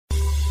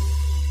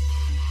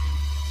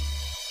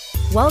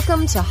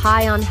Welcome to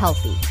High on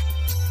Healthy,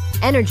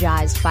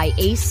 energized by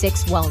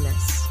A6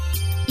 Wellness.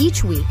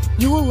 Each week,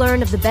 you will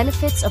learn of the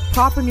benefits of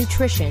proper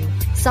nutrition,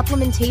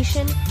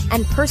 supplementation,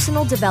 and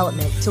personal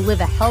development to live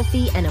a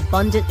healthy and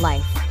abundant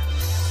life.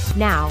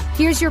 Now,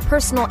 here's your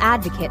personal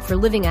advocate for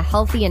living a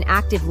healthy and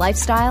active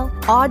lifestyle,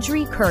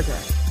 Audrey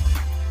Kerger.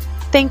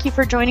 Thank you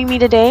for joining me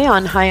today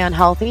on High on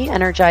Healthy,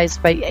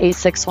 energized by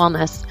A6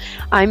 Wellness.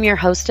 I'm your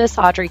hostess,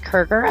 Audrey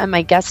Kerger, and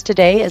my guest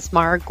today is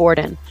Mara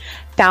Gordon,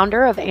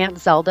 founder of Aunt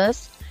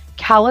Zelda's,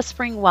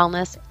 Calispring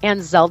Wellness,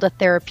 and Zelda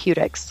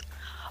Therapeutics.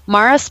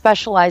 Mara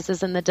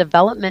specializes in the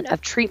development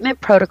of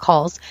treatment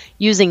protocols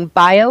using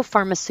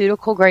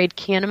biopharmaceutical-grade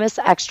cannabis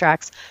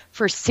extracts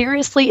for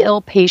seriously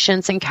ill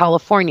patients in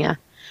California.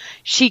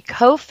 She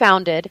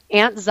co-founded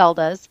Aunt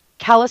Zelda's,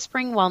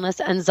 Calispring Wellness,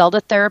 and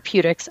Zelda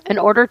Therapeutics in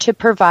order to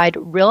provide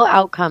real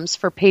outcomes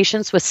for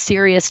patients with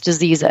serious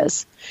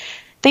diseases.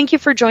 Thank you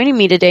for joining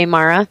me today,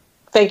 Mara.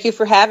 Thank you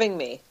for having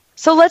me.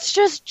 So let's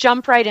just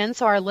jump right in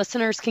so our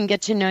listeners can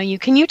get to know you.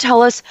 Can you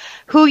tell us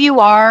who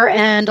you are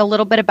and a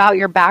little bit about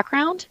your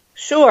background?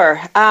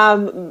 Sure.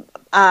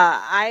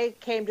 I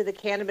came to the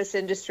cannabis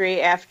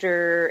industry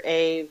after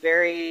a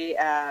very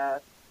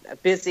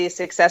busy,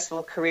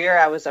 successful career.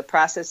 I was a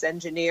process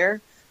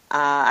engineer.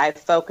 I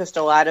focused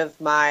a lot of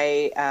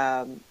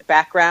my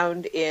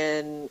background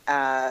in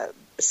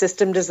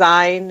system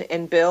design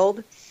and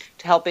build,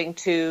 to helping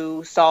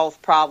to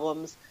solve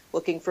problems,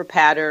 looking for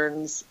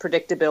patterns,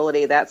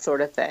 predictability, that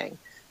sort of thing.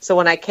 So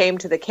when I came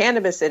to the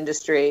cannabis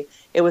industry,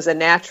 it was a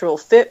natural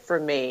fit for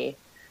me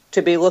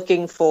to be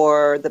looking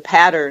for the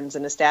patterns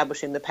and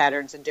establishing the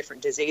patterns in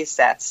different disease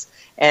sets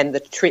and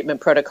the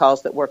treatment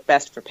protocols that work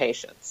best for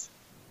patients.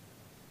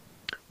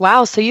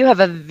 Wow, so you have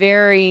a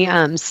very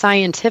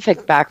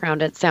scientific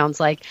background, it sounds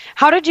like.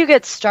 How did you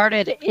get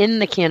started in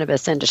the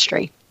cannabis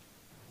industry?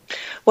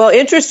 Well,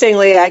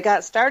 interestingly, I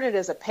got started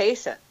as a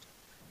patient.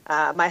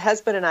 My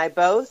husband and I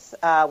both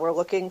were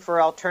looking for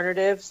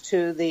alternatives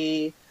to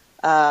the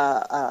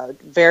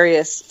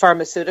various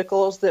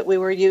pharmaceuticals that we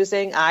were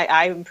using.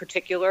 I in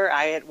particular,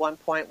 I at one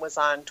point was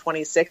on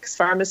 26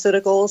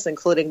 pharmaceuticals,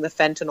 including the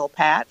fentanyl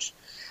patch.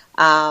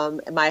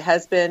 My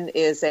husband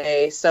is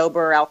a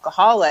sober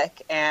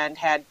alcoholic and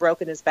had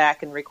broken his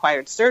back and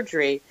required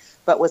surgery,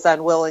 but was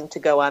unwilling to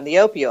go on the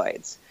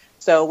opioids.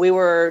 So we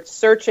were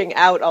searching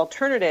out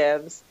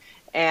alternatives,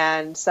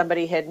 and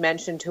somebody had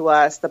mentioned to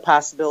us the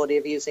possibility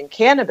of using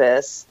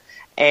cannabis,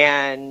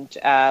 and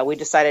we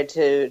decided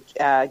to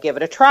give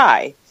it a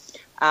try.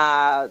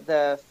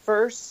 The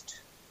first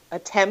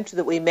attempt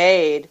that we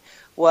made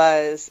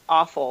was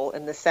awful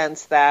in the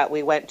sense that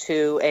we went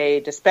to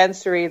a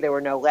dispensary. There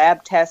were no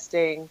lab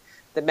testing.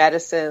 The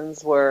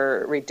medicines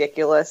were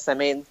ridiculous. I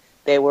mean,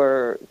 they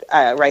were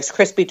Rice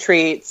Krispie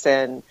treats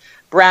and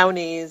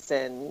brownies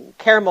and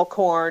caramel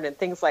corn and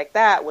things like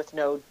that with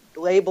no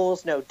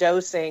labels, no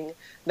dosing,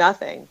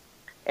 nothing.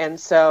 And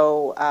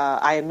so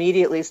I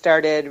immediately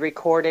started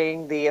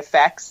recording the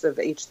effects of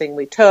each thing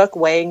we took,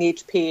 weighing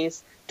each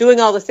piece, doing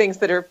all the things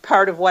that are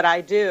part of what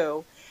I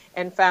do,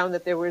 and found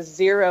that there was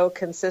zero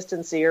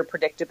consistency or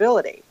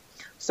predictability.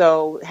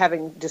 So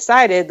having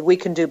decided we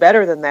can do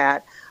better than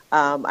that,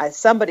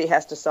 somebody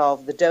has to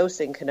solve the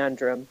dosing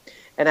conundrum,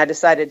 and I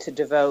decided to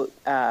devote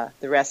the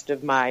rest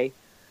of my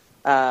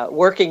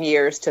working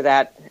years to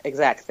that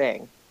exact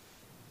thing.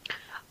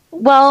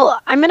 Well,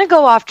 I'm going to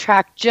go off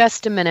track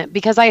just a minute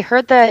because I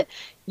heard that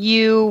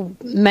you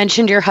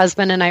mentioned your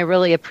husband, and I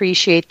really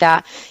appreciate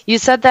that. You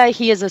said that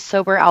he is a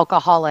sober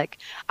alcoholic.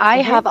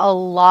 I have a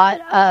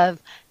lot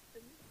of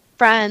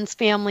friends,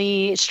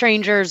 family,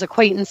 strangers,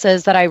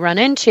 acquaintances that I run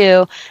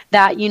into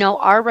that,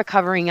 are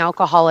recovering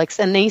alcoholics,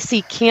 and they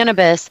see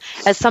cannabis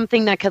as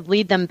something that could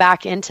lead them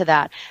back into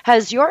that.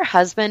 Has your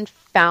husband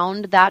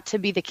found that to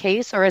be the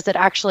case, or has it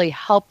actually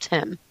helped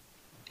him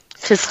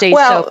to stay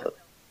sober?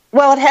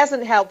 Well, it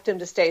hasn't helped him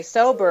to stay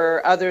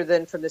sober other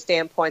than from the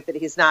standpoint that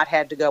he's not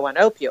had to go on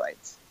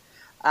opioids.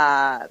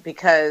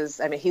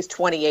 Because, he's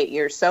 28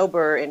 years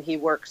sober and he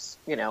works,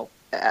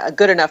 a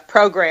good enough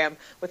program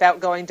without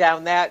going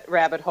down that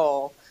rabbit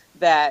hole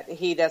that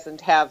he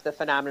doesn't have the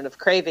phenomenon of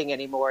craving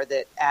anymore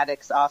that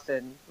addicts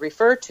often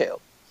refer to.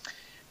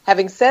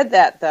 Having said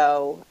that,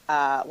 though,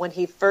 when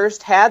he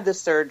first had the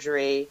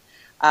surgery,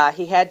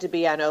 he had to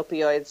be on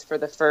opioids for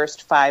the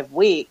first 5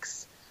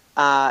 weeks.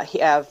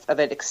 Of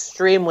an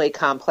extremely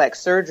complex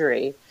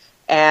surgery,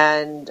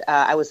 and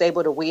I was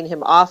able to wean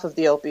him off of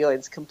the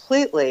opioids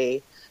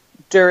completely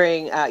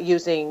during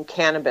using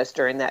cannabis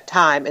during that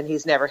time, and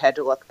he's never had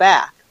to look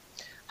back.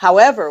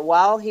 However,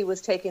 while he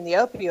was taking the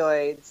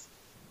opioids,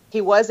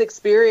 he was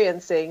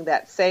experiencing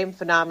that same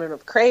phenomenon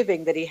of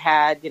craving that he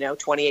had,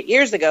 28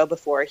 years ago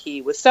before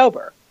he was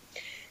sober.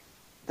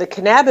 The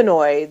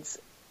cannabinoids,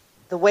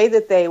 the way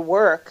that they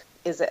work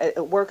is it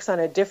works on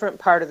a different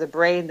part of the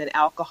brain than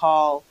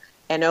alcohol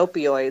and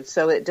opioids,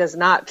 so it does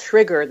not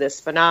trigger this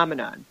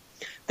phenomenon.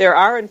 There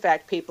are, in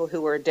fact, people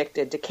who are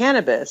addicted to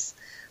cannabis,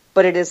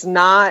 but it is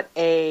not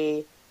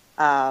a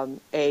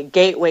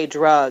gateway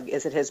drug,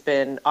 as it has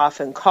been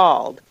often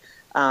called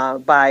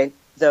by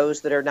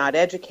those that are not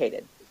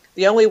educated.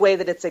 The only way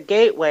that it's a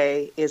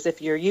gateway is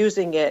if you're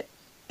using it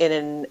in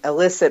an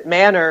illicit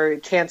manner.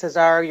 Chances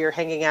are you're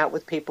hanging out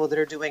with people that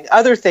are doing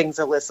other things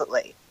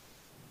illicitly.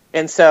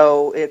 And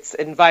so it's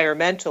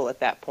environmental at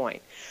that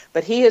point.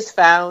 But he has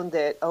found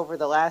that over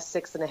the last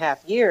 6.5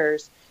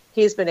 years,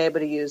 he's been able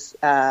to use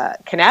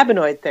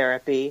cannabinoid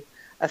therapy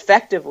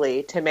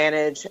effectively to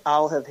manage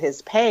all of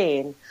his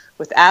pain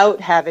without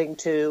having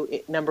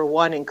to, number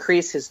one,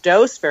 increase his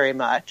dose very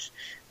much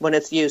when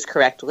it's used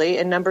correctly,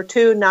 and number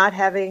two, not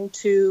having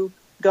to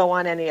go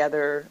on any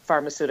other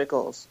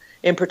pharmaceuticals,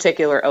 in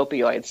particular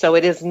opioids. So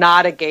it is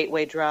not a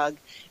gateway drug.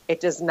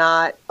 It does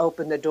not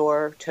open the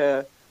door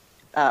to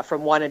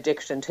from one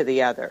addiction to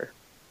the other.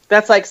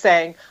 That's like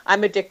saying,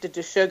 I'm addicted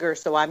to sugar,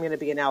 so I'm going to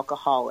be an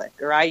alcoholic,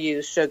 or I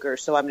use sugar,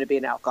 so I'm going to be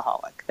an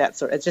alcoholic.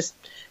 It's just,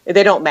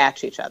 they don't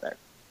match each other.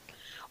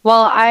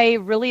 Well, I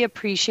really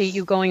appreciate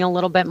you going a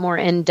little bit more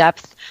in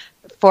depth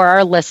for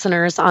our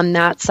listeners on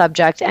that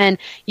subject. And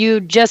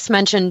you just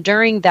mentioned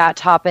during that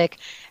topic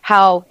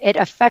how it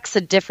affects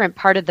a different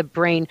part of the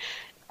brain.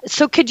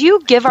 So could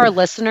you give our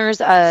listeners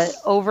an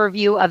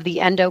overview of the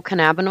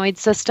endocannabinoid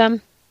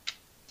system?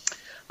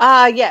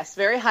 Yes,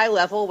 very high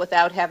level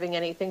without having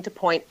anything to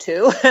point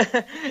to,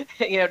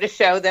 to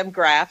show them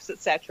graphs,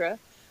 etc.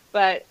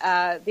 But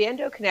the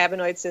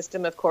endocannabinoid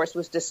system, of course,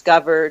 was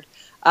discovered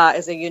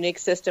as a unique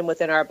system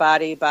within our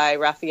body by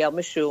Raphael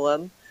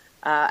Mechoulam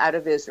out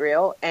of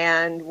Israel.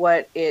 And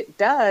what it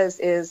does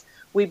is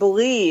we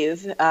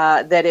believe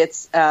that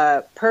its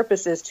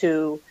purpose is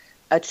to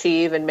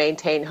achieve and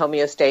maintain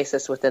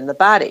homeostasis within the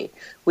body.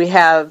 We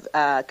have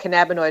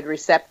cannabinoid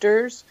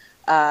receptors.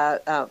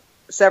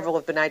 Several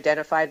have been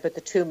identified, but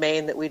the two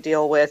main that we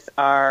deal with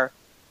are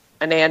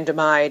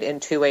anandamide and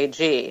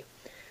 2-AG.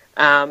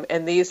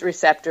 And these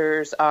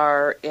receptors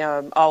are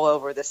all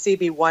over. The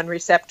CB1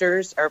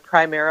 receptors are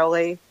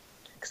primarily,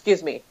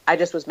 I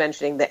just was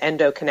mentioning the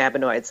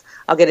endocannabinoids.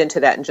 I'll get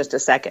into that in just a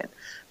second.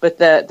 But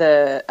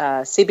the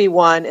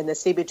CB1 and the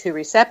CB2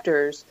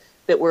 receptors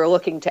that we're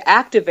looking to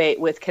activate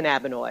with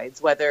cannabinoids,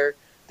 whether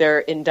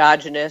they're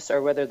endogenous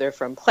or whether they're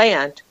from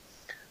plant,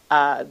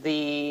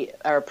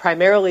 are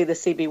primarily the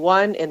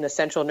CB1 in the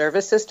central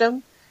nervous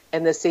system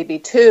and the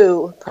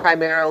CB2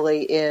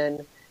 primarily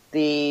in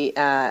the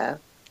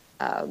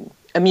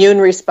immune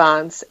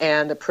response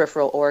and the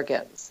peripheral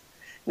organs.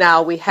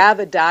 Now, we have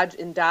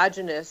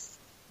endogenous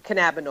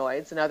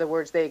cannabinoids. In other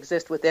words, they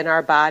exist within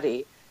our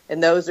body,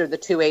 and those are the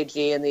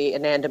 2-AG and the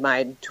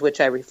anandamide to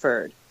which I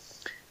referred.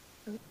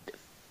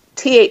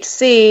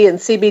 THC and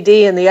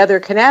CBD and the other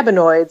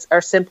cannabinoids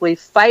are simply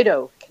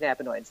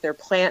phytocannabinoids. They're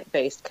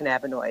plant-based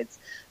cannabinoids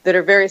that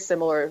are very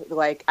similar.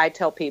 Like I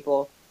tell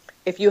people,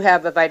 if you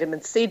have a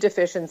vitamin C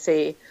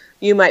deficiency,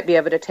 you might be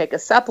able to take a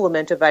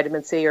supplement of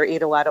vitamin C or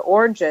eat a lot of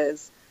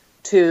oranges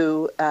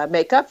to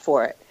make up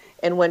for it.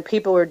 And when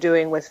people are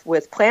doing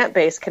with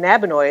plant-based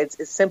cannabinoids,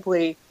 is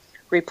simply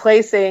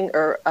replacing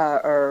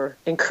or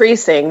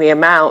increasing the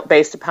amount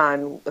based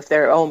upon if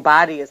their own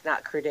body is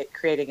not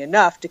creating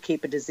enough to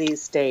keep a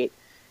disease state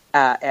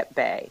at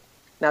bay.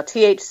 Now,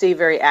 THC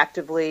very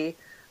actively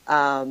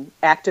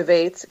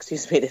activates,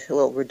 it's a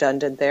little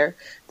redundant there,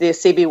 the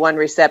CB1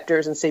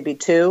 receptors and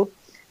CB2.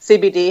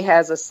 CBD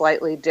has a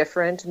slightly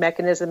different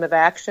mechanism of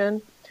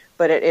action,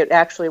 but it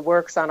actually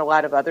works on a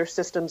lot of other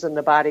systems in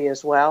the body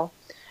as well.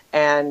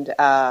 And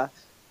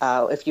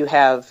if you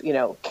have,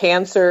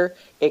 cancer,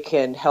 it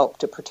can help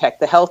to protect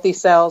the healthy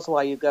cells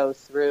while you go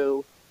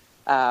through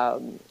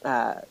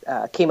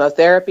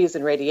chemotherapies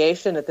and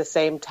radiation, at the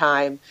same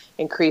time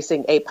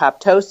increasing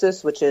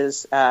apoptosis, which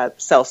is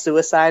cell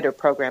suicide or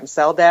programmed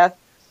cell death.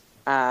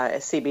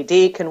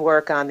 CBD can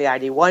work on the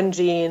ID1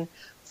 gene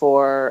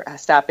for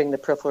stopping the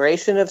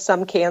proliferation of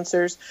some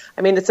cancers.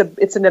 I mean,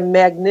 it's a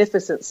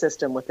magnificent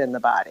system within the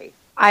body.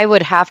 I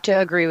would have to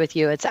agree with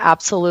you. It's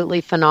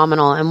absolutely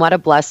phenomenal. And what a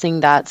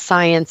blessing that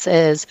science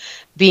is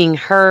being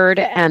heard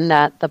and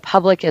that the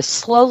public is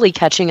slowly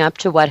catching up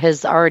to what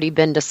has already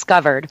been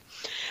discovered.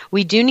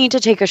 We do need to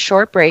take a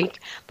short break,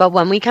 but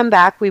when we come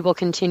back, we will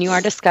continue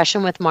our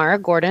discussion with Mara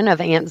Gordon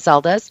of Aunt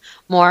Zelda's.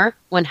 More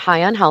when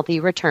High on Healthy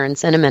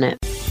returns in a minute.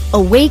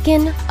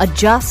 Awaken,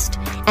 adjust,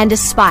 and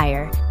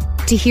aspire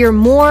to hear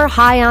more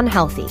High on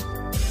Healthy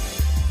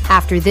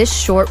after this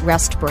short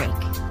rest break.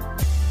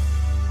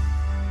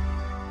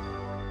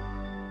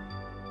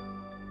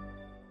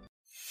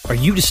 Are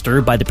you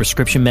disturbed by the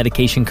prescription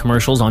medication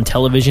commercials on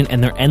television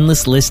and their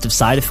endless list of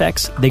side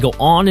effects? They go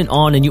on,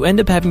 and you end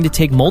up having to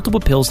take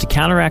multiple pills to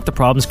counteract the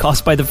problems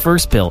caused by the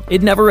first pill.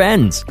 It never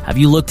ends. Have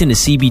you looked into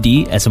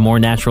CBD as a more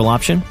natural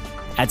option?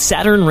 At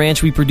Saturn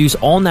Ranch, we produce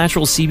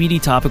all-natural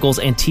CBD topicals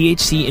and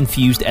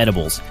THC-infused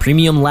edibles.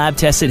 Premium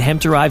lab-tested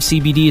hemp-derived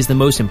CBD is the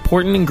most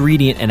important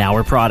ingredient in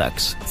our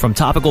products. From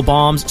topical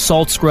balms,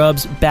 salt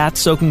scrubs,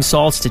 bath-soaking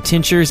salts to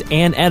tinctures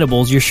and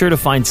edibles, you're sure to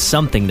find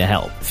something to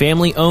help.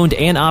 Family-owned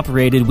and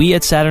operated, we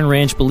at Saturn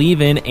Ranch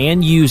believe in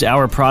and use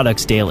our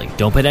products daily.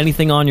 Don't put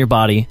anything on your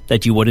body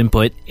that you wouldn't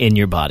put in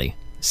your body.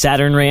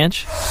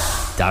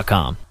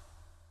 SaturnRanch.com.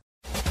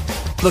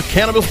 The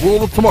cannabis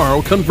world of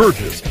tomorrow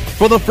converges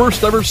for the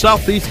first ever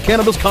Southeast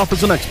Cannabis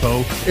Conference and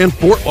Expo in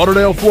Fort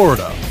Lauderdale,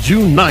 Florida,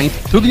 June 9th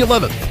through the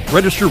 11th.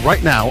 Register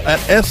right now at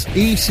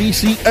seccexpo.com.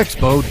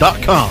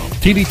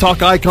 TV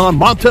Talk icon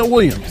Montel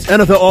Williams,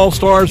 NFL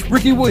All-Stars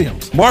Ricky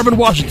Williams, Marvin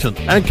Washington,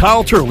 and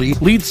Kyle Turley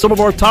lead some of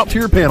our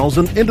top-tier panels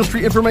in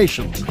industry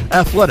information,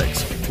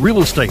 athletics,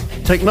 real estate,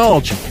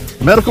 technology,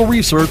 medical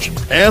research,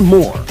 and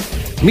more.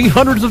 Meet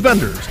hundreds of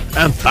vendors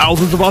and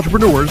thousands of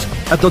entrepreneurs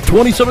at the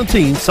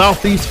 2017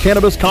 Southeast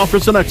Cannabis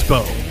Conference and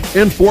Expo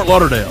in Fort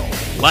Lauderdale.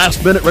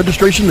 Last-minute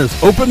registration is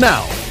open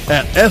now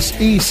at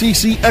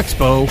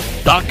seccexpo.com.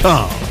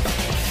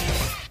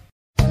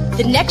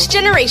 The next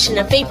generation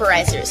of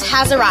vaporizers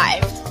has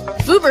arrived.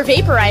 Vuber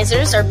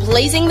vaporizers are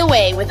blazing the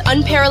way with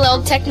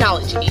unparalleled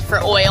technology for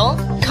oil,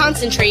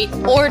 concentrate,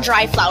 or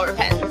dry flower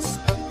pens.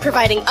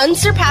 Providing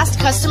unsurpassed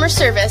customer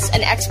service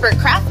and expert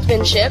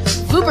craftsmanship,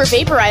 Vuber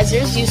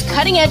vaporizers use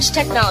cutting-edge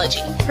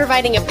technology,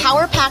 providing a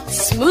power-packed,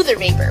 smoother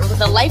vapor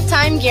with a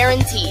lifetime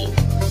guarantee.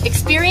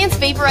 Experience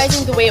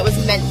vaporizing the way it was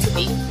meant to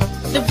be.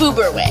 The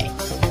Vuber way.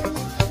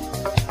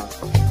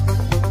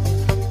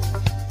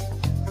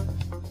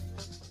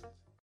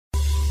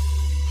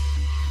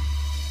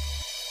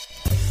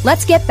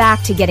 Let's get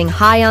back to getting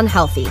high on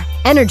healthy,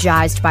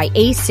 energized by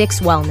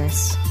A6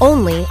 Wellness,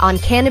 only on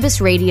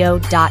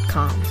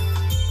cannabisradio.com.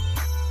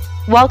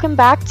 Welcome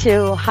back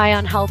to High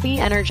on Healthy,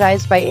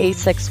 energized by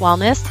A6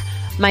 Wellness.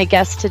 My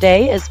guest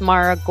today is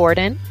Mara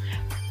Gordon.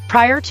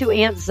 Prior to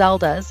Aunt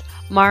Zelda's,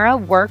 Mara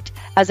worked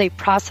as a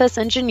process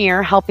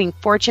engineer helping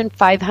Fortune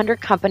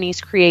 500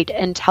 companies create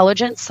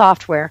intelligent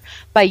software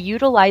by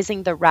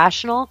utilizing the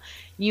rational,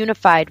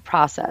 unified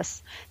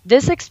process.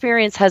 This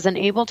experience has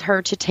enabled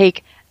her to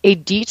take a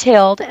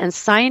detailed and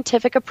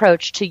scientific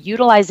approach to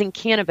utilizing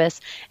cannabis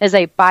as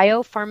a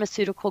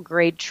biopharmaceutical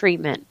grade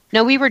treatment.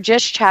 Now, we were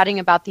just chatting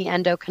about the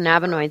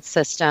endocannabinoid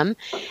system,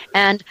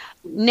 and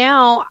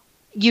now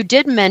you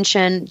did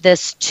mention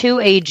this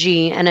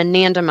 2-AG and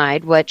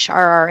anandamide, which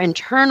are our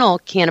internal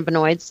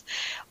cannabinoids.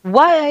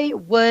 Why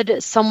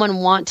would someone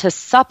want to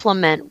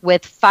supplement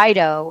with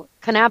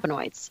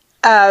phytocannabinoids?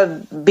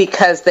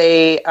 Because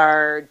they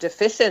are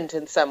deficient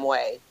in some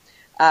way.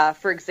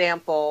 For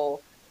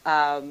example,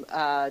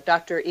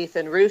 Dr.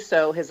 Ethan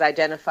Russo has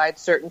identified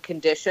certain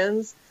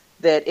conditions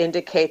that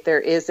indicate there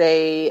is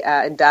a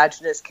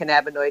endogenous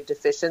cannabinoid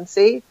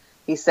deficiency.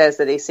 He says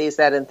that he sees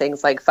that in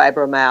things like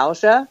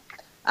fibromyalgia,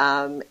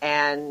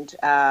 and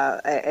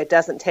it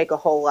doesn't take a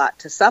whole lot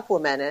to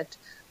supplement it.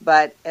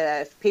 But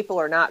if people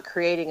are not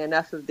creating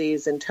enough of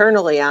these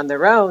internally on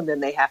their own, then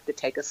they have to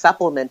take a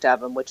supplement of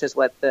them, which is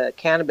what the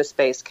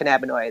cannabis-based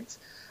cannabinoids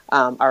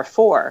are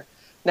for.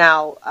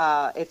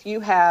 Now, if you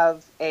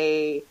have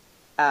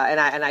and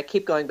I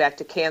keep going back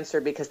to cancer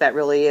because that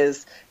really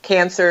is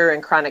cancer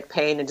and chronic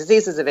pain and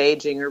diseases of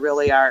aging are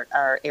really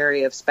our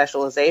area of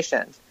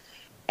specialization.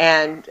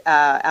 And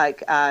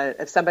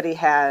if somebody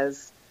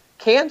has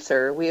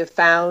cancer, we have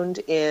found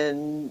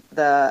in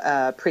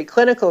the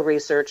preclinical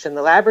research in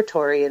the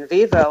laboratory, in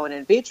vivo and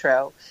in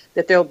vitro,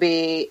 that there'll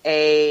be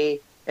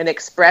an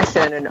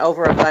expression, an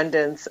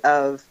overabundance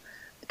of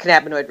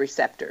cannabinoid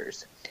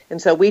receptors.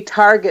 And so we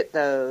target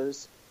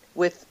those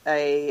with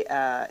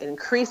an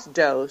increased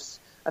dose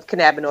of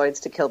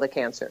cannabinoids to kill the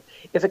cancer.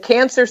 If a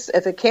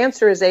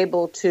cancer is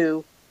able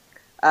to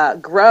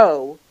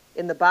grow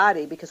in the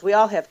body, because we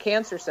all have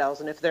cancer cells,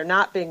 and if they're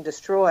not being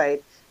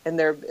destroyed and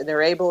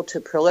they're able to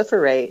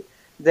proliferate,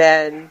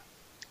 then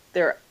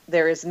there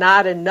is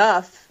not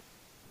enough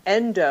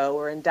endo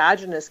or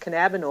endogenous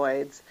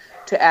cannabinoids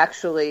to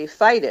actually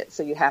fight it.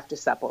 So you have to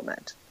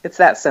supplement. It's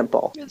that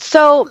simple.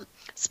 So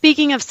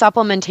speaking of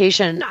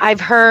supplementation,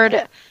 I've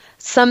heard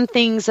some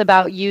things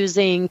about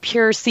using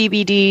pure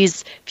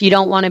CBDs if you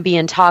don't want to be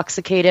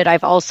intoxicated.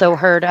 I've also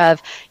heard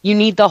of you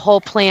need the whole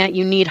plant,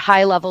 you need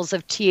high levels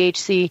of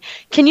THC.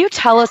 Can you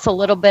tell us a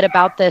little bit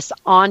about this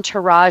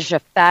entourage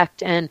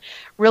effect and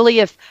really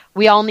if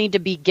we all need to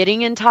be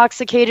getting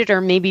intoxicated or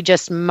maybe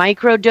just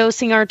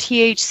microdosing our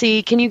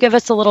THC? Can you give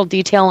us a little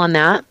detail on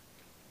that?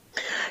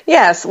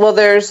 Yes. Well,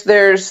 there's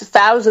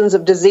thousands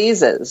of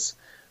diseases,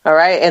 all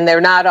right, and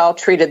they're not all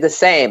treated the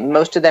same.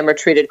 Most of them are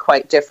treated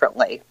quite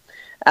differently.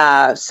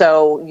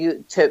 So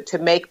to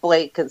make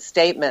blanket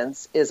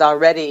statements is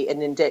already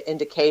an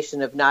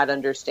indication of not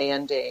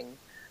understanding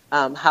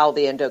how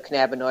the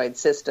endocannabinoid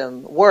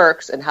system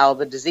works and how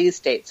the disease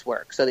states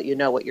work so that you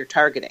know what you're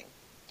targeting.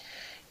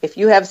 If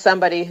you have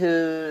somebody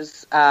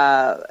who's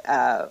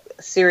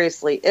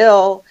seriously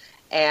ill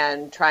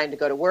and trying to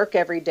go to work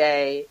every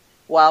day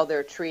while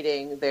they're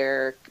treating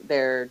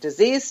their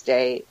disease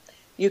state,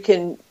 you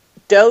can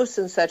dose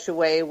in such a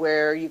way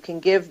where you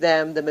can give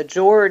them the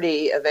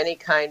majority of any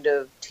kind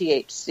of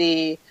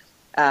THC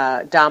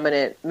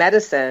dominant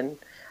medicine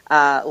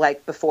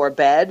like before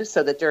bed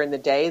so that during the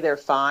day they're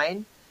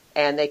fine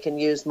and they can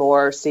use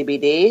more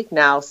CBD.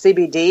 Now,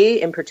 CBD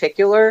in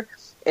particular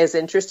is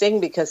interesting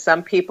because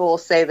some people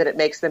say that it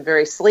makes them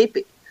very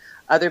sleepy.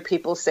 Other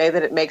people say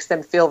that it makes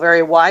them feel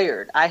very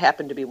wired. I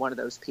happen to be one of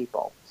those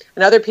people.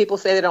 And other people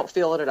say they don't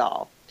feel it at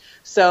all.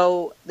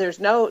 So there's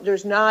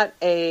not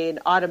an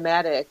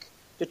automatic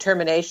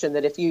determination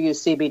that if you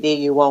use CBD,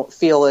 you won't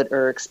feel it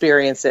or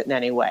experience it in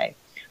any way.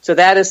 So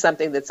that is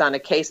something that's on a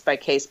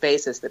case-by-case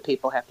basis that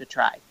people have to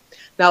try.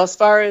 Now, as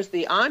far as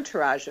the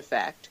entourage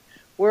effect,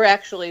 we're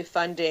actually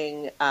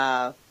funding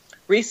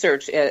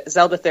research.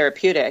 Zelda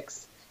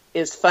Therapeutics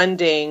is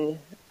funding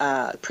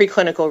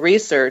preclinical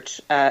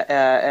research in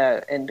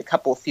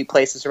a few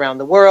places around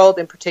the world,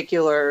 in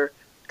particular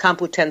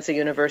Complutense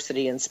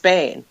University in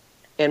Spain,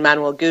 in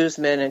Manuel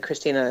Guzman and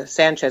Cristina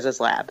Sanchez's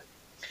lab.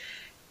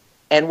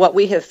 And what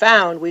we have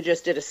found, we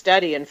just did a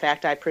study. In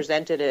fact, I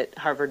presented at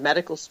Harvard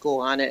Medical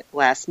School on it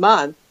last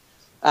month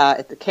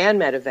at the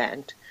CanMed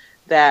event,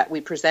 that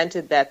we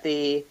presented that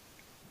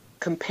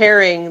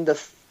comparing the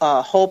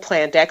whole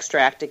plant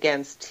extract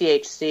against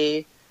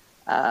THC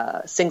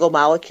single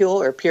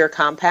molecule or pure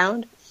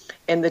compound,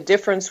 and the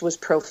difference was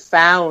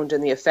profound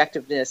in the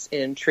effectiveness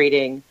in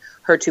treating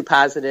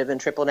HER2-positive and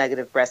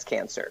triple-negative breast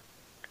cancer.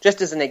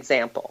 Just as an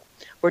example.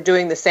 We're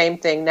doing the same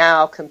thing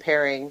now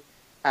comparing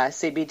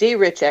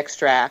CBD-rich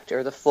extract,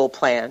 or the full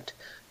plant,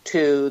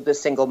 to the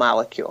single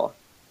molecule.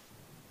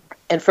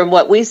 And from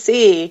what we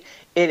see,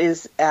 it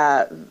is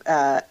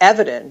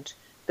evident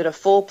that a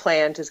full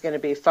plant is going to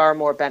be far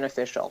more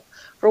beneficial.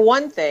 For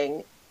one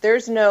thing,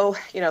 there's no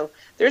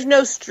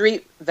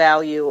street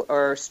value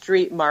or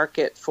street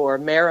market for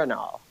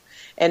Marinol.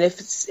 And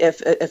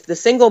if the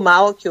single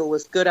molecule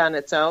was good on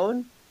its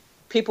own,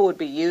 people would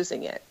be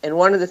using it. And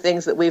one of the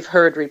things that we've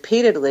heard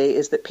repeatedly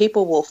is that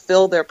people will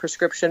fill their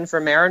prescription for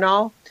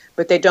Marinol,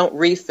 but they don't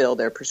refill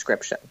their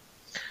prescription.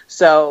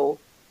 So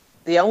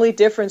the only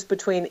difference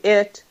between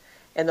it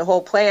and the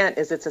whole plant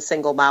is it's a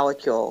single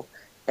molecule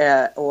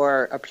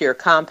or a pure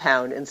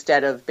compound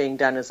instead of being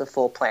done as a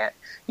full plant.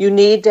 You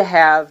need to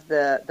have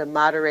the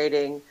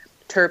moderating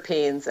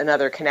terpenes and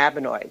other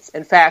cannabinoids.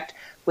 In fact,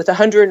 with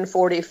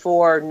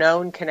 144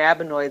 known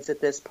cannabinoids at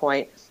this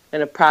point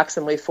and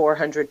approximately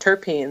 400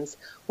 terpenes,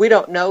 we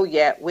don't know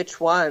yet which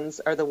ones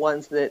are the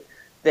ones that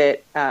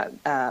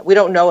we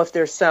don't know if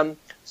there's some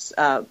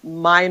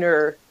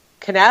minor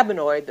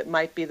cannabinoid that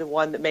might be the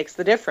one that makes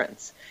the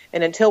difference.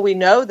 And until we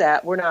know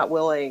that, we're not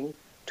willing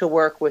to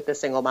work with the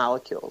single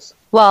molecules.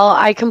 Well,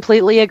 I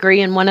completely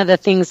agree. And one of the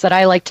things that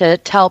I like to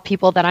tell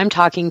people that I'm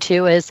talking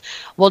to is,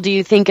 well, do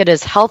you think it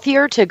is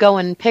healthier to go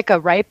and pick a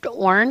ripe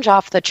orange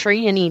off the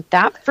tree and eat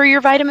that for your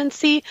vitamin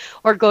C,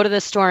 or go to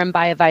the store and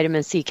buy a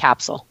vitamin C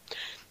capsule?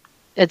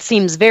 It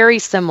seems very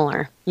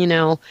similar,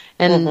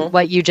 and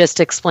what you just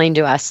explained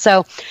to us.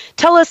 So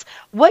tell us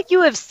what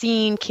you have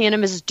seen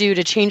cannabis do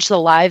to change the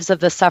lives of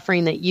the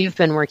suffering that you've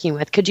been working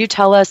with. Could you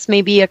tell us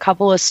maybe a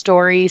couple of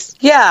stories?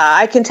 Yeah,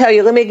 I can tell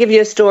you. Let me give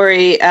you a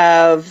story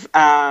of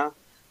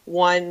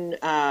one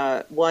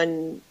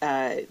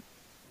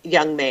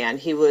young man.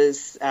 He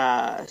was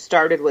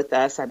started with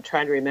us. I'm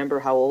trying to remember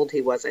how old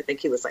he was. I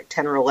think he was like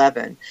 10 or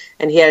 11,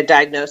 and he had a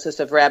diagnosis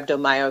of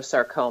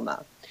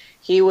rhabdomyosarcoma.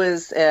 He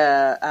was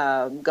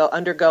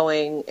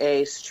undergoing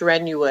a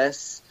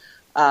strenuous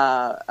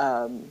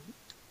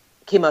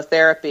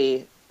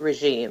chemotherapy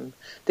regime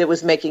that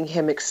was making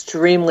him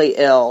extremely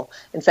ill.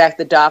 In fact,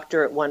 the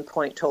doctor at one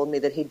point told me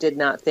that he did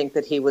not think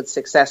that he would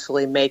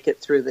successfully make it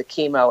through the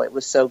chemo. It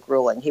was so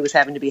grueling. He was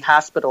having to be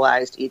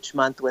hospitalized each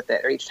month with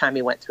it, or each time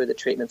he went through the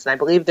treatments. And I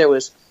believe there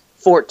was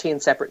 14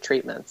 separate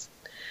treatments.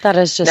 That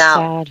is just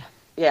sad.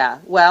 Yeah.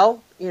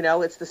 Well,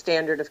 it's the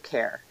standard of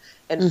care.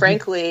 And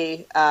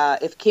frankly,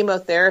 if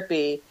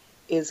chemotherapy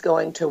is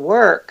going to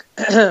work,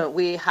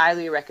 we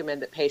highly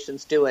recommend that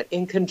patients do it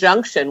in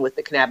conjunction with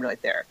the cannabinoid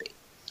therapy.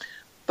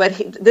 But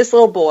this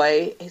little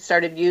boy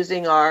started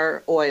using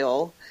our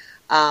oil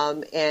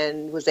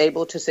and was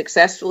able to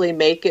successfully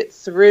make it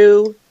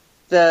through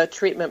the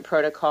treatment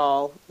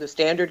protocol, the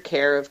standard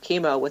care of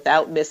chemo,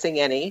 without missing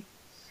any.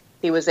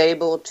 He was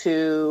able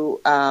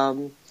to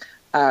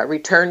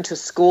return to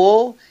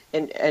school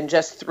in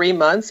just 3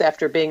 months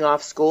after being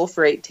off school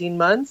for 18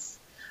 months.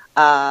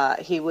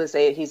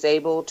 He's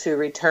able to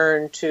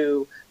return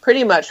to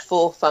pretty much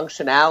full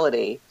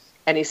functionality,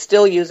 and he's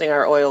still using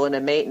our oil in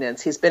a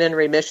maintenance. He's been in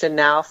remission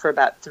now for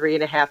about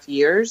 3.5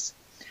 years,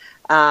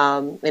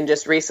 and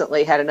just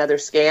recently had another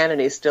scan,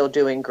 and he's still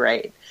doing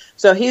great.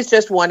 So he's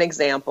just one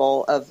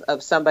example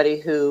of somebody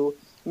who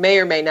may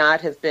or may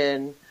not have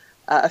been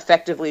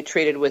effectively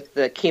treated with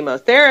the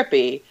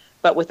chemotherapy,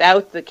 but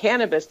without the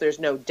cannabis, there's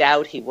no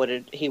doubt he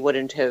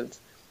wouldn't have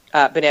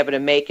been able to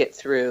make it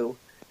through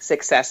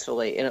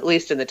successfully, and at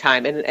least in the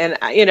time.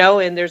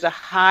 And there's a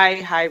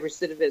high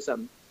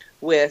recidivism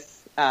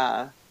with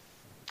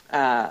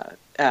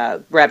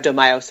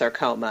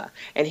rhabdomyosarcoma,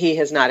 and he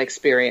has not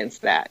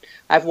experienced that.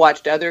 I've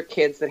watched other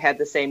kids that had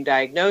the same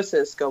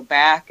diagnosis go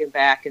back and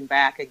back and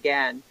back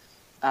again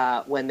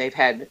when they've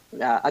had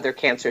other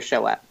cancers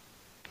show up.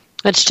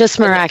 It's just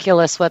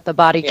miraculous what the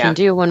body can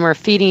do when we're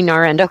feeding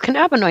our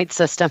endocannabinoid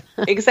system.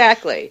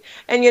 Exactly.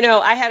 And,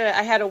 I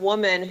had a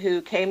woman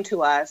who came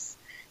to us,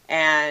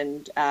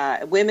 and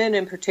women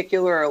in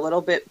particular are a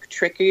little bit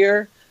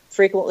trickier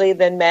frequently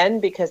than men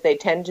because they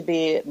tend to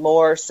be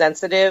more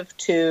sensitive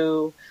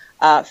to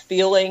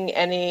feeling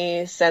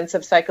any sense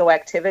of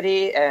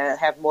psychoactivity,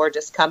 have more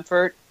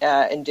discomfort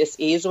and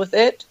dis-ease with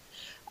it.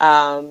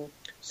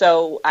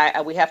 So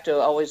we have to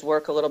always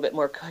work a little bit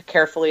more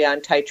carefully on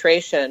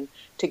titration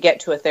to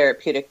get to a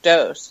therapeutic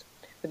dose.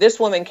 But this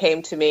woman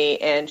came to me,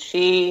 and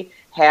she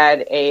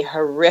had a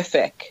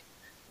horrific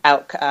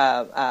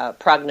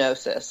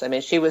prognosis. I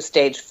mean, she was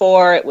stage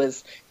 4. It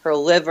was her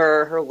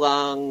liver, her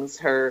lungs,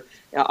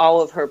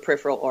 all of her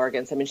peripheral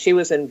organs. I mean, she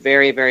was in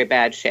very, very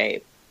bad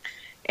shape.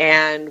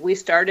 And we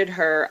started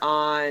her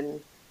on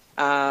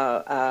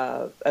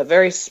a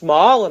very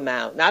small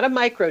amount, not a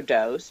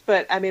microdose,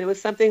 but I mean, it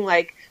was something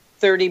like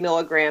 30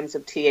 milligrams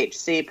of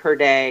THC per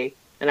day,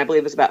 and I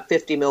believe it was about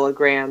 50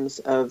 milligrams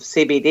of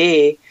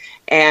CBD,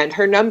 and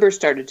her numbers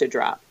started to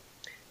drop.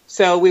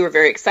 So we were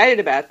very excited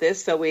about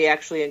this, so we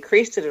actually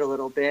increased it a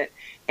little bit,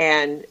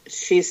 and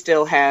she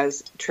still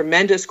has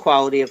tremendous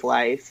quality of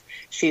life.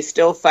 She's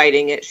still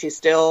fighting it. She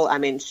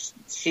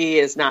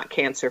is not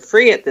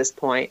cancer-free at this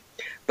point,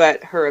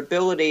 but her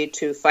ability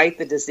to fight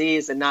the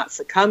disease and not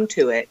succumb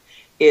to it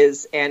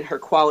and her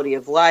quality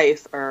of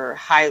life are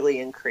highly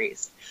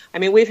increased. I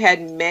mean, we've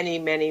had many,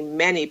 many,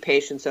 many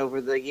patients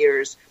over the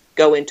years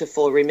go into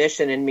full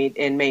remission and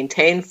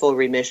maintain full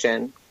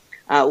remission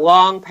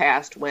long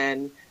past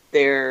when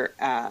their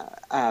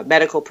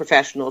medical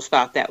professionals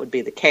thought that would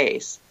be the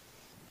case.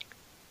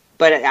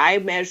 But I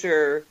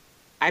measure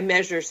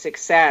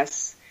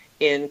success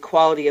in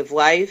quality of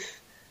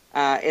life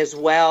as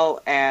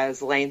well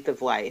as length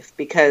of life,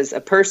 because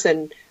a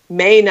person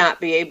may not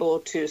be able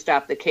to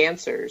stop the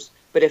cancers,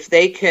 but if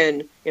they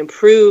can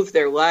improve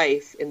their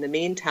life in the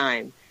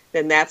meantime,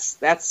 then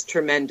that's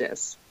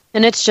tremendous.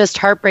 And it's just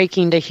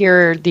heartbreaking to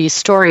hear these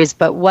stories,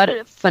 but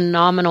what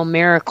phenomenal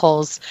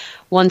miracles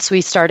once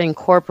we start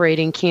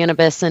incorporating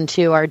cannabis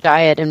into our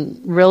diet.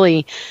 And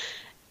really,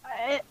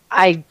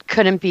 I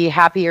couldn't be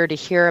happier to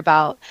hear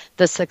about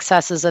the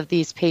successes of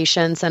these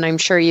patients, and I'm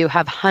sure you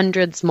have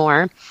hundreds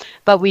more.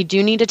 But we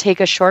do need to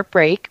take a short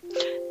break.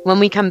 When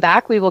we come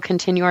back, we will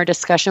continue our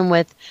discussion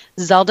with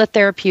Zelda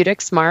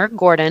Therapeutics' Mara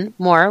Gordon.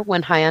 More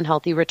when High on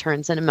Healthy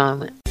returns in a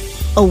moment.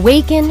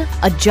 Awaken,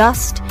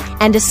 adjust,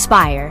 and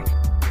aspire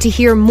to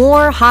hear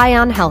more High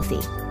on Healthy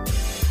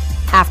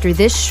after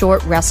this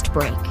short rest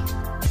break.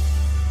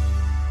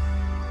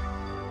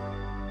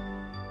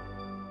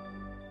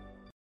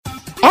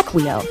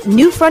 Equio,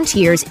 New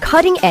Frontier's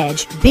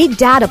cutting-edge big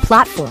data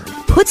platform,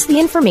 puts the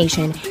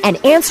information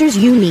and answers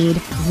you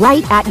need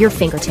right at your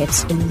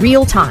fingertips in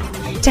real time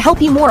to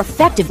help you more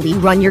effectively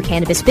run your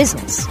cannabis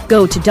business.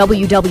 Go to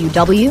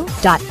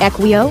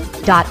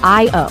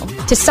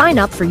www.equio.io to sign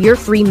up for your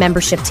free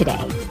membership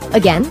today.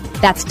 Again,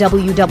 that's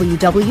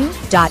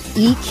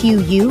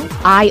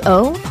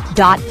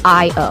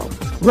www.equio.io.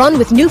 Run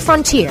with New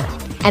Frontier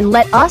and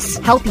let us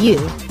help you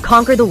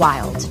conquer the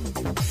wild.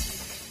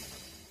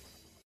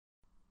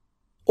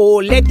 Oh,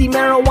 let the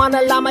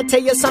marijuana llama tell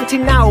you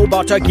something now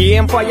about a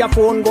game for your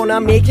phone gonna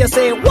make you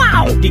say,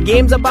 wow! The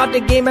game's about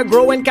the game of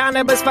growing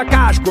cannabis for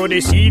cash. Grow the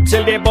seed,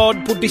 sell the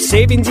bud, put the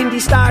savings in the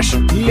stash.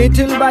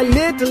 Little by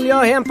little,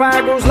 your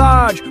empire grows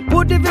large.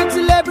 Put the big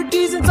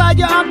celebrities inside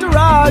your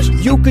entourage.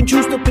 You can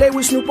choose to play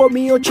with Snoop or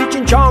me or Cheech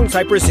and Chong,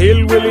 Cypress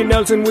Hill, Willie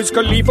Nelson, Wiz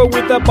Khalifa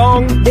with a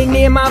bong. The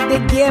name of the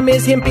game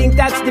is Hemp Inc.,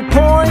 that's the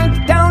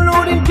point.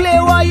 Download and play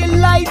while you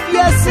light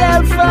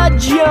yourself a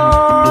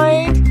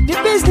joint. The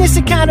business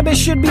of cannabis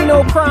should be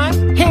no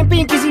crime. Hemp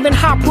Inc. is even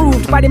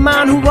hot-proofed by the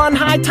man who run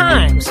High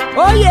Times.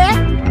 Oh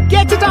yeah?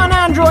 Get it on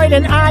Android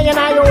and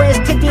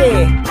iOS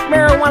today.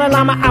 Marijuana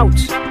llama out.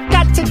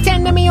 Got to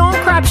tend to me own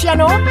crops, you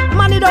know.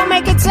 Money don't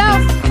make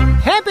itself.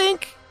 Hemp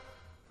Inc.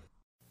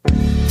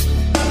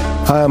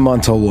 Hi, I'm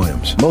Montel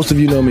Williams. Most of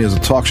you know me as a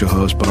talk show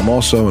host, but I'm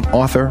also an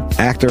author,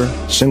 actor,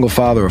 single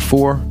father of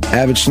 4,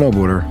 avid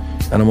snowboarder,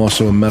 and I'm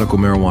also a medical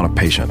marijuana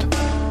patient.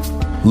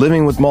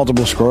 Living with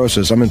multiple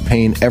sclerosis, I'm in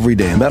pain every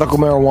day. Medical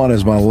marijuana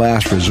is my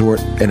last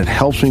resort, and it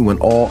helps me when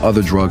all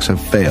other drugs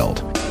have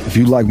failed. If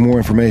you'd like more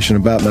information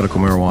about medical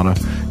marijuana,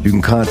 you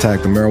can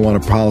contact the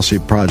Marijuana Policy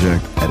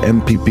Project at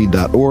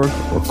mpp.org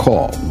or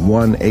call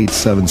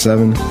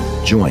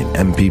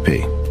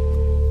 1-877-JOIN-MPP.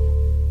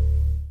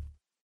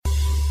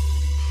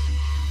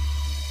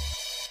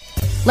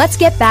 Let's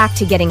get back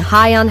to getting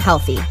high on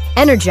healthy,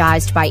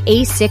 energized by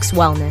A6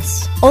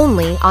 Wellness,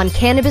 only on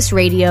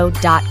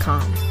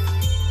CannabisRadio.com.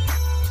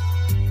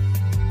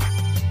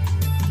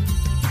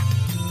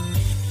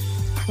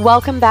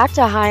 Welcome back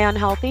to High on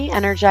Healthy,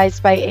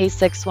 energized by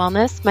A6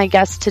 Wellness. My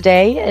guest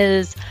today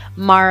is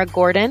Mara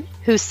Gordon,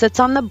 who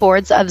sits on the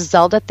boards of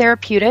Zelda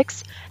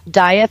Therapeutics,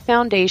 Dia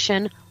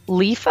Foundation,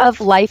 Leaf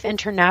of Life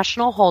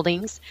International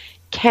Holdings,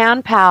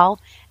 CanPal,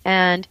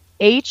 and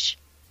HMBLDT.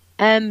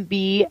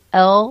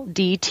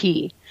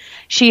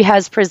 She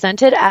has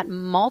presented at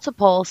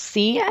multiple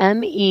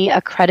CME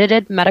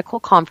accredited medical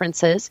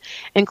conferences,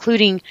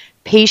 including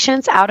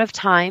Patients Out of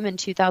Time in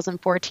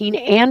 2014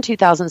 and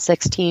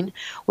 2016,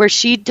 where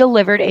she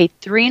delivered a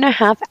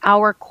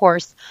 3.5-hour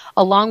course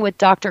along with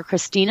Dr.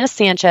 Christina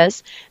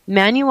Sanchez,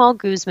 Manuel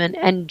Guzman,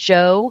 and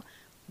Joe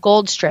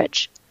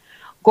Goldstrich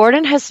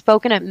Gordon has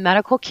spoken at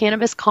medical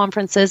cannabis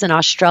conferences in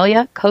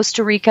Australia,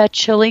 Costa Rica,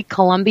 Chile,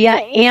 Colombia,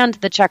 and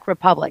the Czech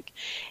Republic,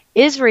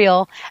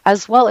 Israel,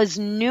 as well as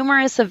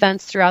numerous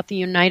events throughout the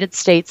United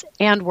States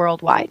and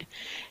worldwide.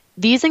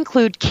 These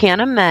include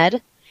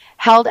CannaMed,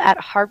 held at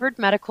Harvard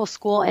Medical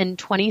School in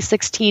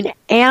 2016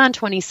 and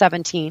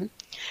 2017,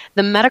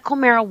 the Medical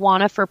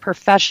Marijuana for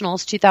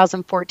Professionals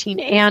 2014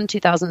 and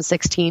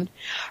 2016.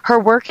 Her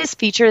work is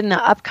featured in the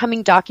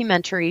upcoming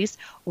documentaries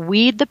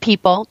Weed the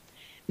People,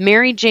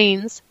 Mary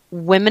Jane's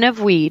Women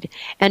of Weed,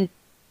 and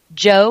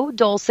Joe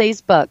Dulce's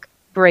book,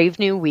 Brave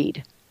New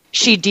Weed.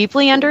 She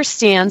deeply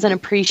understands and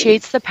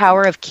appreciates the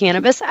power of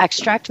cannabis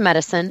extract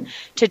medicine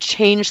to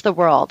change the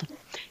world.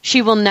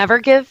 She will never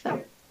give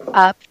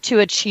up to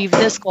achieve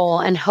this goal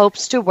and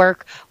hopes to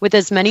work with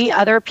as many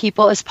other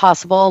people as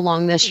possible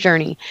along this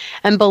journey,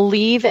 and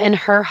believes in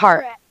her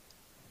heart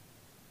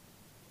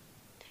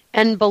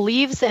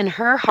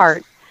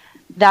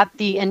that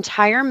the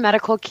entire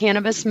medical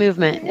cannabis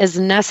movement is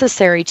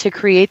necessary to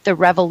create the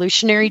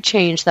revolutionary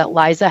change that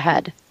lies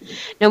ahead.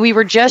 Now, we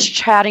were just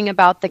chatting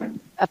about the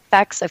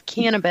effects of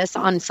cannabis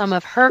on some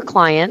of her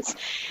clients.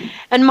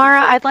 And Mara,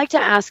 I'd like to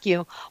ask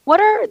you,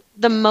 what are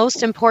the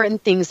most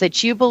important things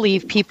that you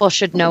believe people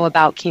should know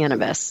about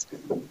cannabis?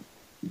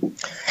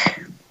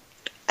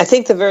 I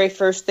think the very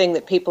first thing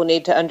that people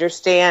need to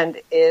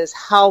understand is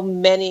how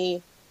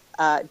many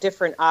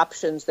different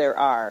options there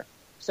are.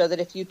 So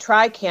that if you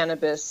try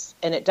cannabis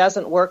and it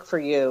doesn't work for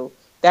you,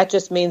 that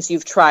just means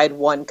you've tried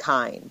one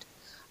kind.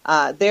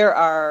 There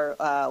are,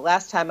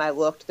 last time I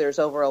looked, there's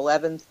over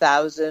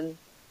 11,000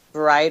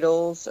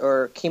 varietals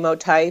or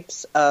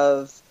chemotypes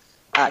of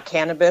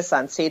cannabis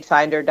on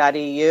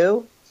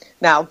seedfinder.eu.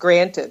 Now,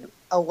 granted,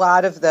 a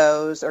lot of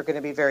those are going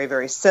to be very,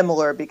 very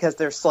similar because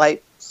there's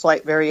slight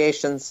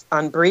variations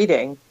on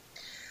breeding.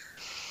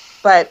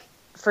 But,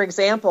 for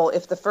example,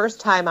 if the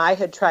first time I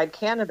had tried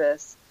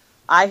cannabis,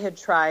 I had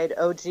tried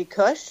OG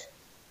Kush,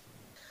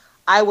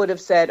 I would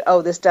have said,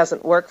 oh, this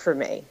doesn't work for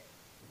me,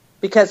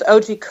 because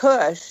OG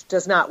Kush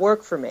does not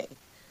work for me.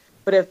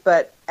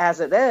 But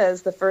as it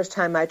is, the first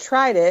time I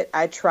tried it,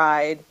 I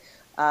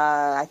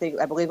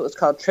believe it was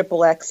called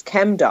XXX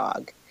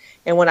ChemDog.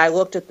 And when I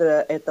looked at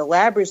the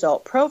lab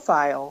result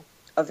profile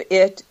of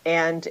it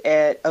and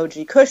at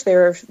OG Kush, they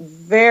were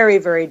very,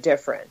 very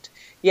different.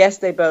 Yes,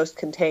 they both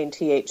contain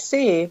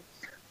THC,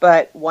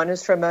 but one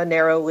is from a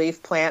narrow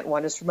leaf plant,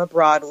 one is from a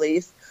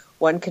broadleaf,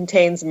 one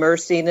contains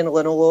myrcene and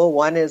linalool,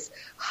 one is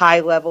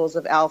high levels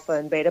of alpha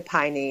and beta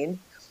pinene.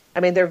 I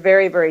mean, they're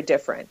very, very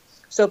different.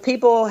 So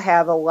people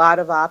have a lot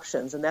of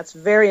options, and that's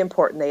very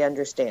important they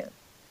understand.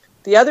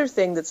 The other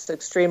thing that's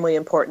extremely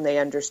important they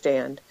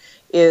understand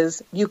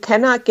is you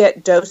cannot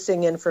get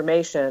dosing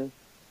information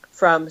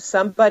from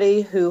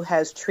somebody who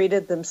has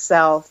treated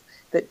themselves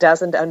that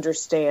doesn't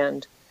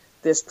understand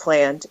this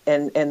plant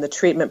and the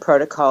treatment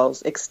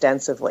protocols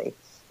extensively.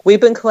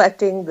 We've been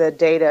collecting the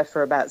data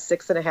for about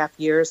 6.5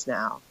 years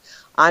now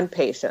on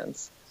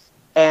patients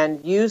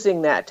and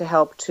using that to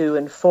help to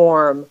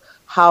inform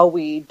how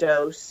we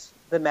dose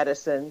the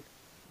medicine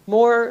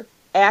more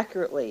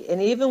accurately.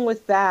 And even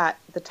with that,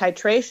 the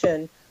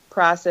titration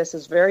process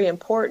is very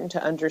important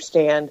to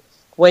understand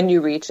when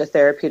you reach a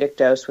therapeutic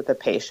dose with a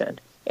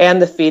patient,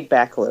 and the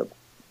feedback loop.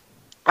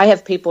 I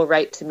have people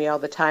write to me all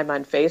the time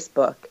on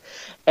Facebook,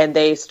 and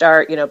they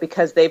start,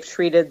 because they've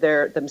treated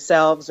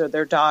themselves or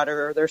their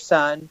daughter or their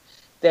son,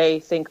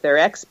 they think they're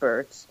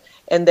experts,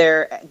 and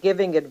they're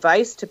giving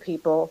advice to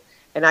people,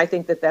 and I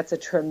think that that's a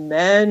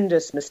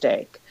tremendous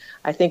mistake.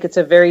 I think it's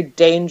a very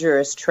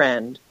dangerous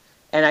trend,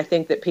 and I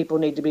think that people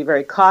need to be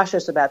very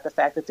cautious about the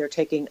fact that they're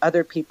taking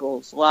other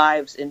people's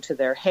lives into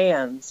their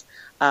hands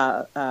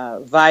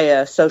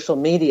via social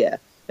media.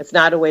 It's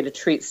not a way to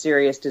treat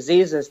serious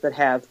diseases that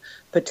have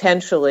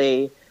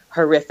potentially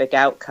horrific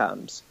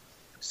outcomes.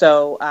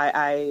 So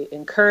I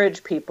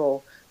encourage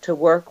people to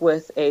work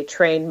with a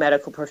trained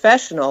medical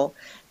professional,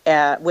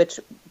 which,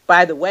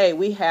 by the way,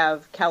 we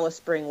have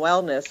Calispring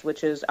Wellness,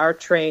 which is our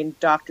trained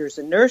doctors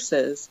and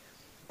nurses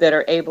that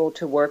are able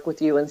to work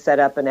with you and set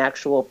up an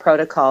actual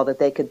protocol that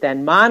they could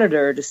then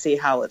monitor to see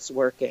how it's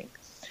working.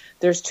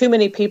 There's too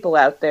many people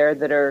out there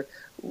that are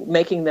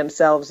making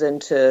themselves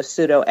into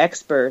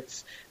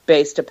pseudo-experts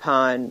based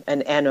upon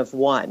an N of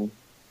 1.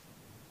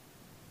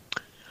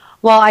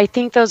 Well, I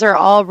think those are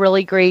all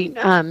really great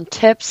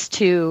tips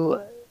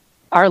to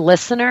our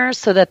listeners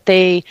so that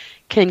they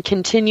can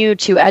continue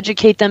to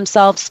educate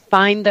themselves,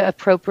 find the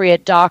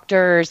appropriate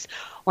doctors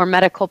or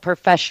medical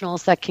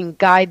professionals that can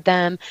guide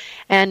them,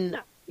 and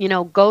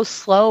go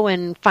slow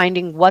in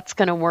finding what's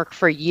going to work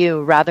for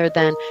you rather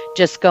than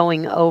just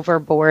going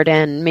overboard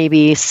and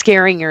maybe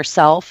scaring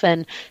yourself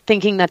and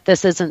thinking that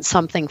this isn't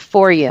something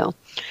for you.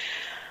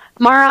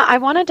 Mara, I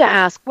wanted to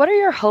ask, what are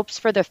your hopes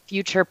for the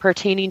future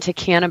pertaining to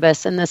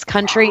cannabis in this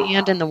country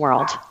and in the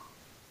world?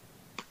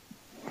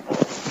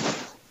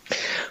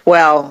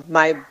 Well,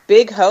 my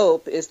big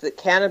hope is that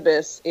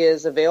cannabis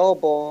is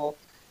available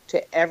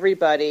to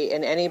everybody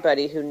and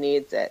anybody who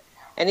needs it.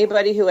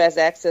 Anybody who has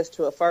access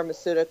to a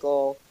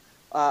pharmaceutical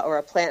or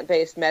a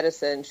plant-based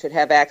medicine should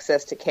have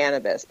access to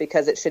cannabis,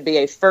 because it should be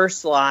a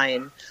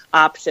first-line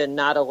option,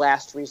 not a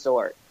last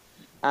resort.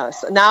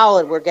 So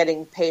now we're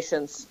getting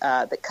patients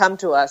that come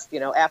to us,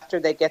 after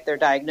they get their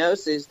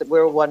diagnosis, that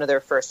we're one of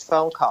their first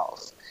phone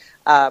calls.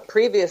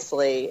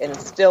 Previously, and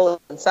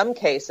still in some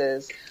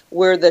cases,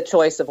 we're the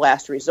choice of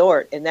last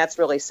resort. And that's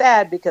really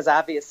sad, because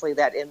obviously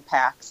that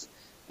impacts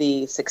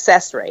the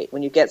success rate.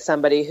 When you get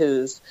somebody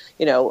who's,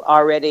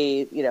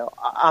 already,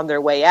 on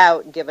their way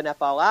out and given up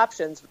all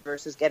options,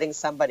 versus getting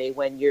somebody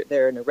when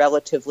they're in a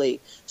relatively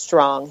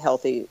strong,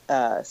 healthy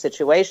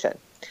situation.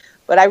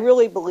 But I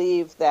really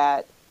believe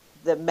that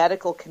the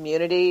medical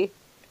community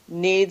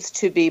needs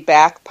to be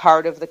back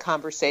part of the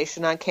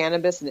conversation on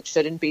cannabis, and it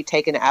shouldn't be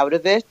taken out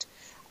of it.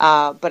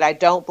 But I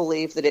don't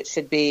believe that it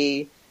should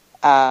be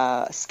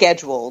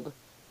scheduled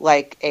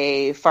like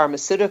a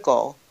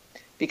pharmaceutical,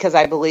 because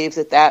I believe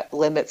that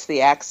limits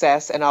the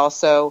access, and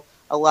also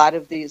a lot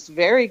of these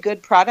very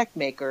good product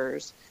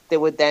makers that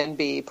would then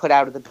be put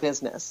out of the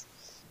business.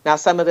 Now,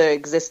 some of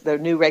the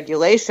new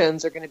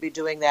regulations are going to be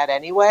doing that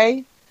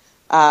anyway.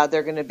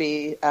 They're going to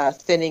be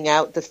thinning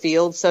out the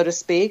field, so to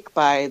speak,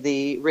 by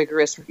the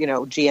rigorous,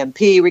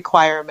 GMP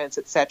requirements,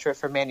 et cetera,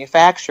 for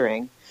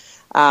manufacturing,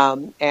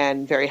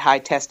 and very high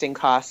testing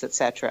costs, et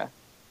cetera.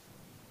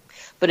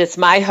 But it's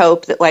my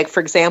hope that, like, for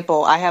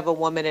example, I have a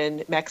woman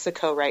in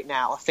Mexico right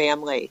now, a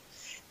family.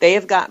 They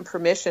have gotten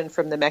permission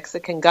from the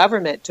Mexican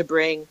government to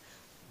bring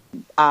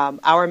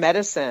our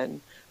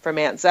medicine from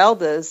Aunt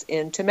Zelda's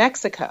into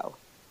Mexico.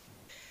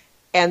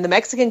 And the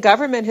Mexican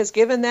government has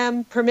given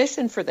them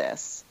permission for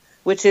this,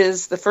 which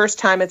is the first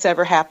time it's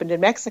ever happened in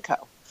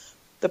Mexico.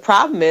 The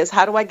problem is,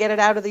 how do I get it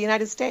out of the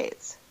United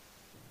States?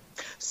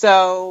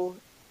 So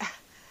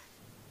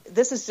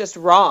this is just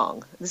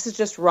wrong. This is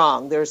just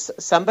wrong. There's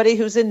somebody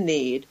who's in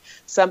need,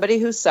 somebody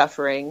who's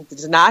suffering,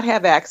 does not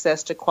have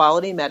access to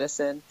quality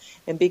medicine,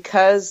 and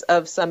because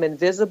of some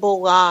invisible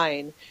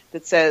line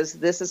that says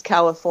this is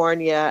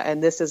California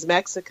and this is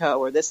Mexico,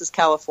 or this is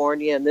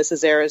California and this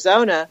is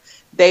Arizona,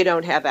 they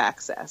don't have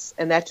access.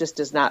 And that just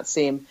does not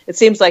seem, it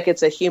seems like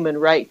it's a human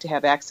right to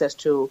have access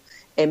to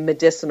a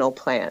medicinal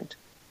plant.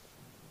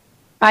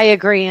 I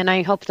agree, and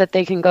I hope that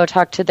they can go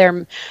talk to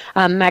their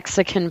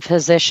Mexican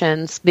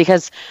physicians,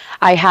 because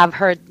I have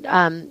heard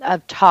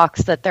of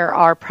talks that there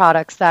are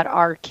products that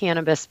are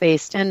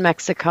cannabis-based in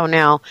Mexico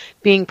now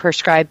being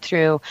prescribed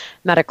through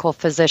medical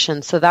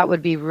physicians. So that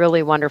would be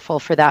really wonderful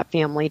for that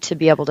family to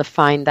be able to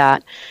find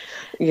that.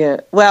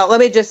 Yeah. Well, let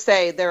me just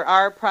say, there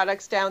are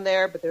products down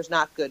there, but there's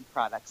not good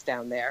products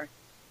down there.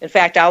 In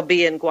fact, I'll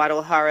be in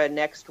Guadalajara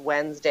next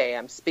Wednesday.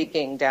 I'm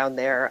speaking down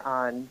there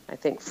on, I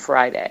think,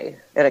 Friday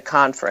at a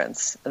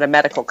conference, at a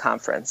medical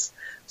conference.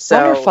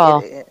 So,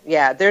 wonderful.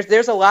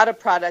 There's a lot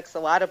of products, a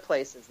lot of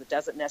places. That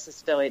doesn't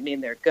necessarily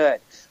mean they're good.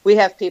 We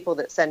have people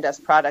that send us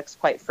products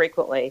quite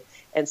frequently,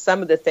 and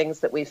some of the things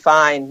that we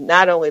find,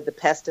 not only the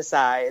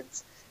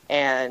pesticides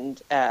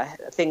and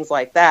things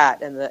like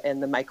that, and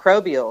the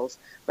microbials,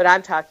 but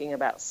I'm talking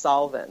about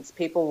solvents.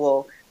 People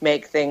will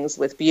make things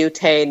with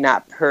butane,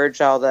 not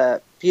purge all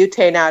the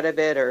butane out of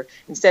it, or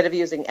instead of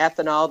using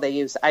ethanol, they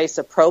use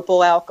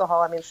isopropyl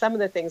alcohol. I mean, some of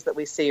the things that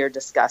we see are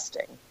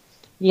disgusting.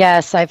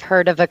 Yes, I've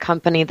heard of a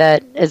company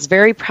that is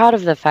very proud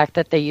of the fact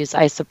that they use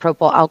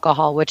isopropyl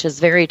alcohol, which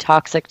is very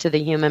toxic to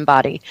the human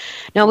body.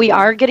 Now, we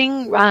are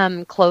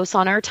getting close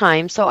on our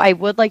time, so I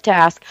would like to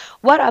ask,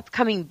 what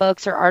upcoming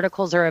books or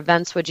articles or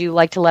events would you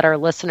like to let our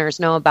listeners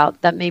know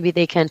about, that maybe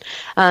they can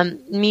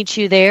meet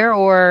you there,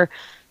 or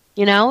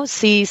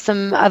see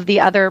some of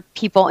the other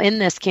people in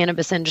this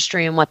cannabis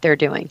industry and what they're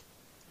doing?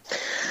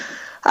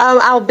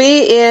 I'll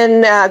be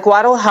in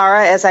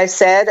Guadalajara, as I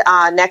said,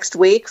 next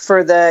week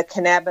for the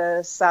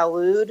Cannabis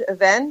Salud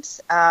event.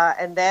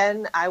 And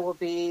then I will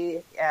be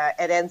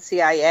at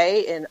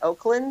NCIA in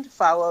Oakland,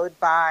 followed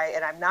by,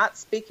 and I'm not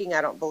speaking,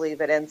 I don't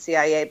believe, at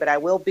NCIA, but I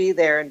will be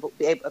there and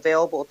be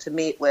available to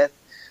meet with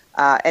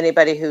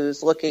anybody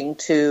who's looking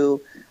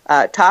to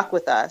talk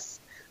with us.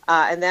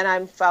 And then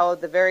I'm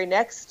followed the very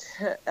next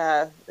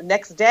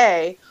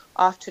day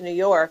off to New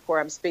York,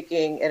 where I'm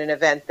speaking at an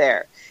event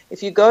there.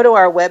 If you go to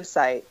our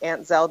website,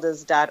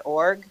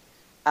 auntzeldas.org,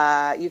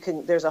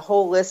 there's a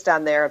whole list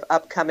on there of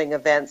upcoming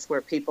events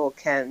where people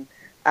can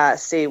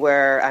see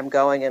where I'm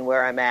going and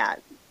where I'm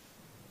at.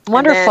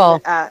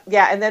 Wonderful.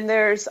 And then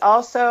there's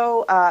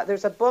also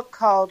there's a book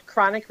called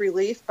Chronic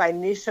Relief by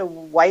Nisha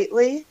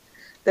Whiteley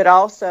that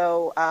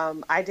also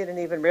I didn't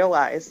even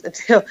realize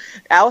until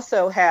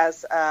also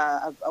has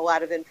a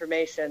lot of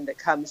information that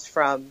comes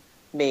from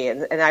me,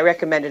 and I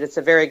recommend it. It's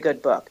a very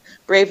good book.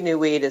 Brave New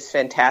Weed is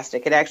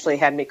fantastic. It actually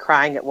had me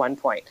crying at one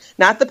point.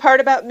 Not the part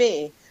about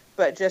me,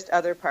 but just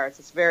other parts.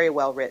 It's very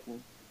well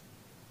written.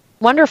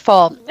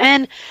 Wonderful.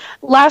 And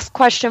last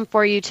question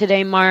for you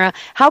today, Mara.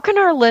 How can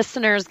our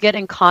listeners get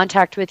in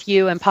contact with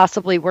you and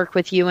possibly work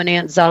with you and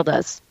Aunt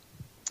Zelda's?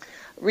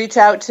 Reach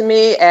out to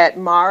me at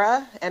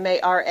Mara,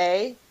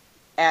 M-A-R-A,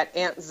 at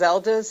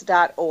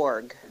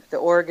auntzeldas.org. The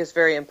org is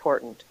very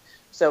important.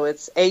 So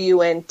it's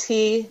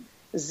AUNTZELDAS,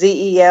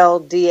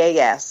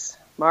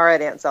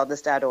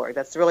 Mara@AuntZeldas.org.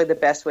 That's really the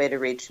best way to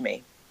reach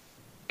me.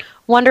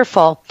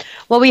 Wonderful.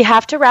 Well, we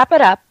have to wrap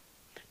it up.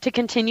 To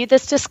continue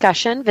this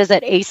discussion,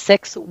 visit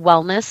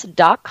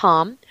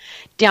a6wellness.com.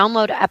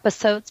 Download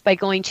episodes by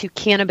going to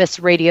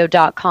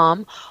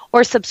cannabisradio.com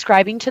or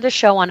subscribing to the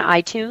show on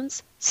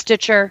iTunes,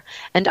 Stitcher,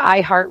 and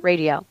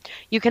iHeartRadio.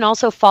 You can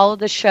also follow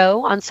the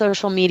show on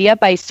social media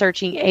by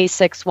searching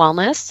A6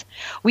 Wellness.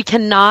 We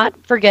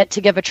cannot forget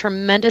to give a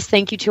tremendous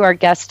thank you to our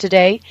guest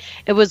today.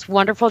 It was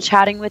wonderful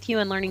chatting with you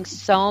and learning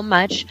so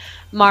much.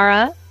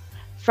 Mara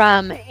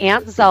from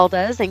Aunt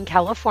Zelda's in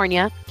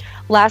California.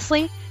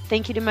 Lastly,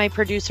 thank you to my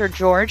producer,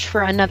 George,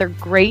 for another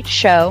great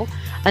show.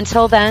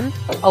 Until then,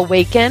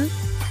 awaken,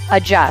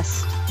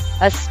 adjust,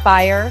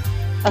 aspire,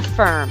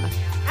 affirm,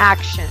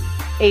 action,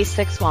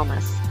 A6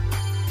 Wellness.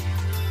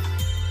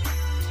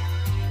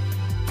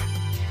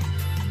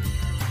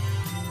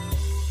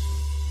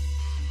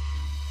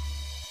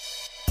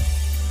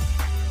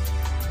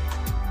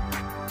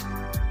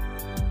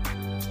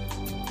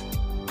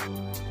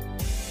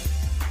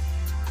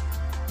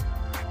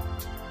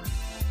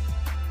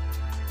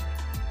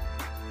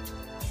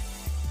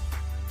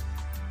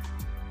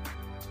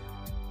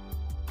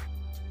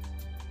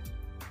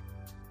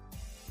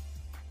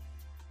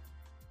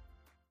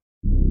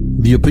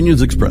 The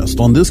opinions expressed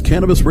on this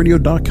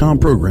CannabisRadio.com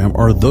program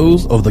are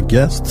those of the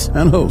guests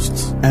and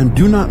hosts and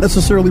do not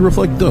necessarily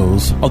reflect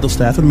those of the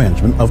staff and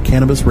management of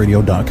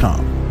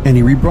CannabisRadio.com.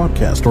 Any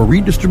rebroadcast or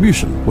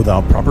redistribution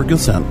without proper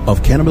consent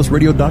of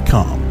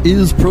CannabisRadio.com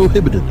is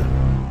prohibited.